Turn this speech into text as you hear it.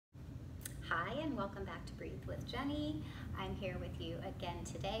and welcome back to Breathe with Jenny. I'm here with you again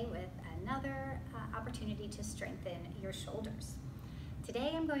today with another opportunity to strengthen your shoulders.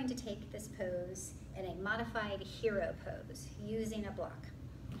 Today I'm going to take this pose in a modified hero pose using a block.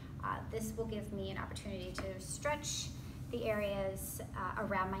 This will give me an opportunity to stretch the areas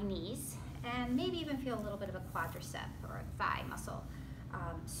around my knees and maybe even feel a little bit of a quadricep or a thigh muscle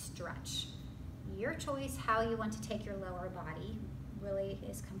stretch. Your choice how you want to take your lower body really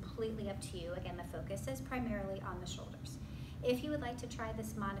is completely up to you. Again, the focus is primarily on the shoulders. If you would like to try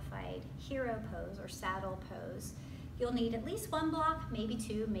this modified hero pose or saddle pose, you'll need at least one block, maybe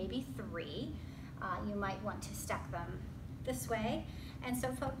two, maybe three. You might want to stack them this way. And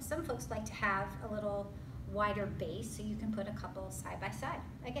so some folks like to have a little wider base so you can put a couple side by side.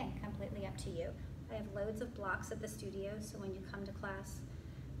 Again, completely up to you. I have loads of blocks at the studio, so when you come to class,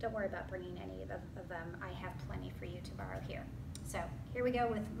 don't worry about bringing any of them. I have plenty for you to borrow here. So here we go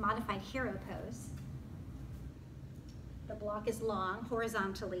with modified hero pose. The block is long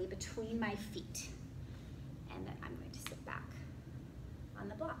horizontally between my feet. And then I'm going to sit back on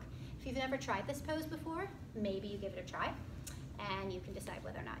the block. If you've never tried this pose before, maybe you give it a try and you can decide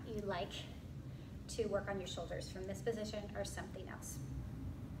whether or not you like to work on your shoulders from this position or something else.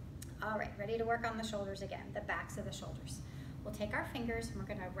 All right, ready to work on the shoulders again, the backs of the shoulders. We'll take our fingers and we're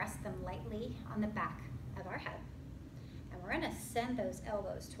going to rest them lightly on the back of our head. And we're going to send those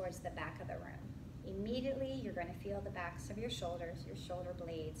elbows towards the back of the room. Immediately, you're going to feel the backs of your shoulders, your shoulder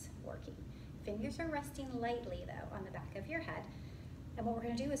blades working. Fingers are resting lightly, though, on the back of your head. And what we're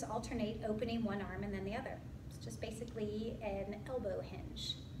going to do is alternate opening one arm and then the other. It's just basically an elbow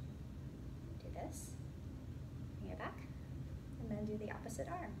hinge. Do this, bring it back, and then do the opposite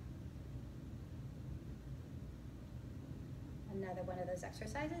arm. Another one of those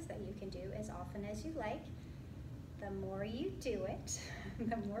exercises that you can do as often as you like. The more you do it,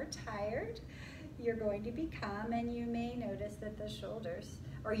 the more tired you're going to become, and you may notice that the shoulders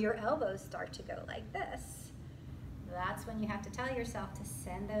or your elbows start to go like this. That's when you have to tell yourself to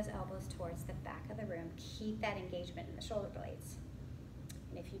send those elbows towards the back of the room. Keep that engagement in the shoulder blades.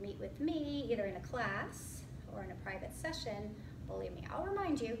 And if you meet with me, either in a class or in a private session, believe me, I'll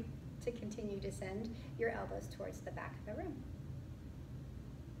remind you to continue to send your elbows towards the back of the room.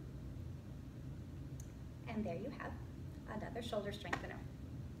 And there you have another shoulder strengthener.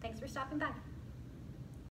 Thanks for stopping by.